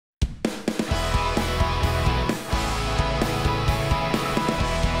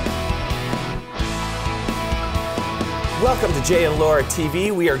Welcome to Jay and Laura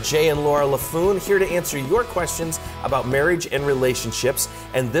TV. We are Jay and Laura Laffoon, here to answer your questions about marriage and relationships.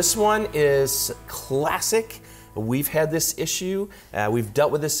 And this one is classic. We've had this issue. We've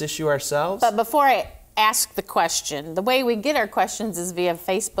dealt with this issue ourselves. But before I ask the question, the way we get our questions is via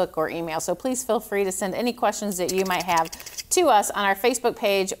Facebook or email. So please feel free to send any questions that you might have to us on our Facebook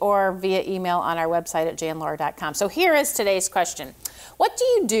page or via email on our website at jayandlaura.com. So here is today's question. What do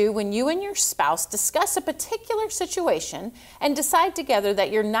you do when you and your spouse discuss a particular situation and decide together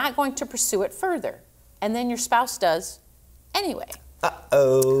that you're not going to pursue it further, and then your spouse does anyway?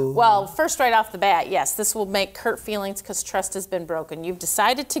 Uh-oh. Well, first, right off the bat, yes, this will make hurt feelings because trust has been broken. You've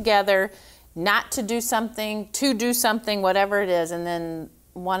decided together not to do something, whatever it is, and then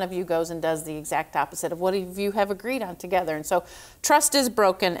one of you goes and does the exact opposite of what you have agreed on together. And so trust is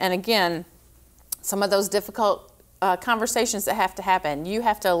broken, and again, some of those difficult conversations that have to happen, you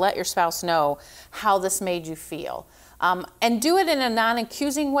have to let your spouse know how this made you feel. And do it in a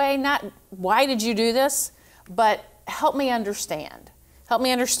non-accusing way, not why did you do this, but help me understand. Help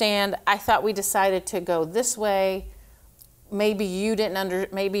me understand, I thought we decided to go this way. Maybe you didn't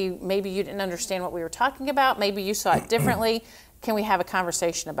understand what we were talking about. Maybe you saw it differently. Can we have a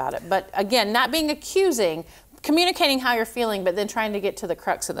conversation about it? But again, not being accusing, communicating how you're feeling, but then trying to get to the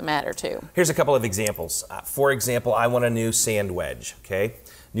crux of the matter too. Here's a couple of examples. For example, I want a new sand wedge, okay?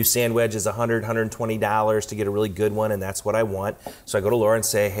 New sand wedge is $100, $120 to get a really good one, and that's what I want. So I go to Laura and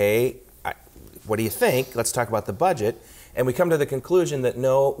say, hey, what do you think? Let's talk about the budget. And we come to the conclusion that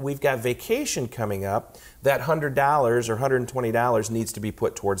no, we've got vacation coming up. That $100 or $120 needs to be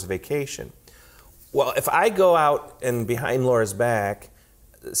put towards vacation. Well, if I go out and behind Laura's back,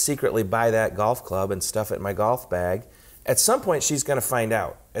 secretly buy that golf club and stuff it in my golf bag, at some point she's going to find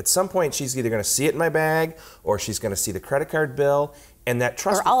out. At some point she's either going to see it in my bag or she's going to see the credit card bill, and that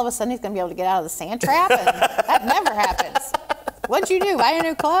trust. Or all of a sudden he's going to be able to get out of the sand trap, and that never happens. What'd you do? Buy a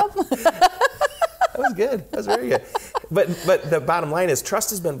new club? That was good. That was very good. But the bottom line is trust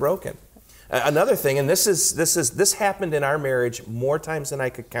has been broken. Another thing, and this happened in our marriage more times than I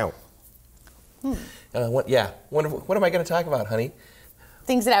could count. What am I going to talk about, honey?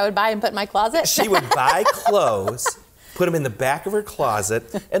 Things that I would buy and put in my closet? She would buy clothes, put them in the back of her closet,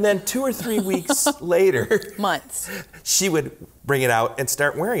 and then 2 or 3 weeks later, months, she would bring it out and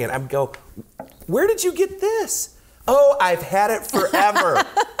start wearing it. I'd go, where did you get this? Oh, I've had it forever.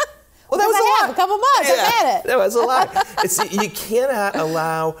 Well, that was a lot. A couple months, yeah, I've had it. That was a lot. You cannot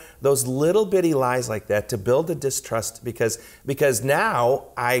allow those little bitty lies like that to build a distrust because now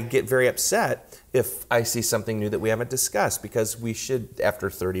I get very upset if I see something new that we haven't discussed, because we should, after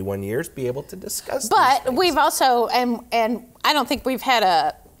 31 years, be able to discuss But we've also, and I don't think we've had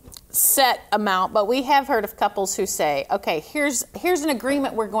a set amount, but we have heard of couples who say, okay, here's an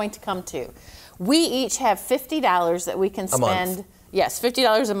agreement we're going to come to. We each have $50 that we can spend. A month. Yes,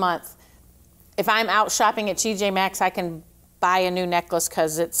 $50 a month. If I'm out shopping at TJ Maxx, I can buy a new necklace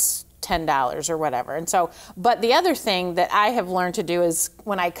because it's $10 or whatever. And so, but the other thing that I have learned to do is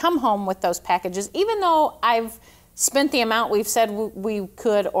when I come home with those packages, even though I've spent the amount we've said we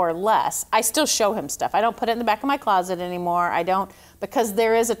could or less, I still show him stuff. I don't put it in the back of my closet anymore. I don't, because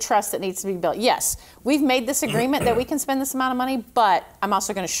there is a trust that needs to be built. Yes, we've made this agreement that we can spend this amount of money, but I'm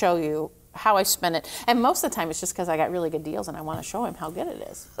also going to show you how I spend it. And most of the time it's just because I got really good deals and I want to show him how good it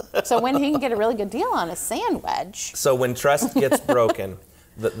is. So when he can get a really good deal on a sand wedge. So when trust gets broken,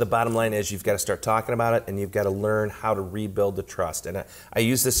 the bottom line is you've got to start talking about it, and you've got to learn how to rebuild the trust. And I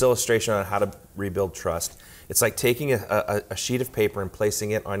use this illustration on how to rebuild trust. It's like taking a sheet of paper and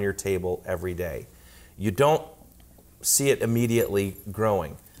placing it on your table every day. You don't see it immediately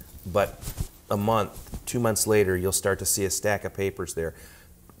growing, but a month, 2 months later, you'll start to see a stack of papers there.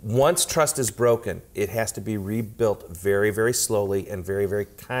 Once trust is broken, it has to be rebuilt very, very slowly and very, very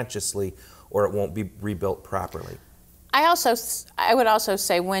consciously, or it won't be rebuilt properly. I would also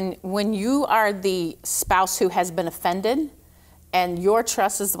say when you are the spouse who has been offended and your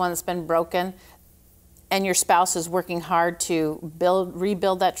trust is the one that's been broken and your spouse is working hard to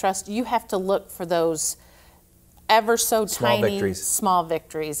rebuild that trust, you have to look for those ever so tiny small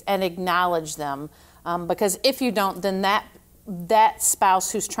victories and acknowledge them. Because if you don't, then that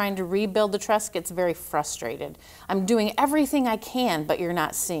spouse who's trying to rebuild the trust gets very frustrated. I'm doing everything I can, but you're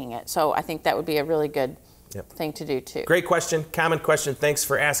not seeing it. So I think that would be a really good thing to do too. Great question, common question. Thanks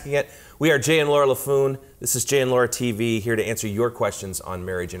for asking it. We are Jay and Laura Laffoon. This is Jay and Laura TV, here to answer your questions on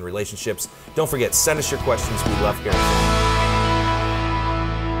marriage and relationships. Don't forget, send us your questions. We love hearing from you.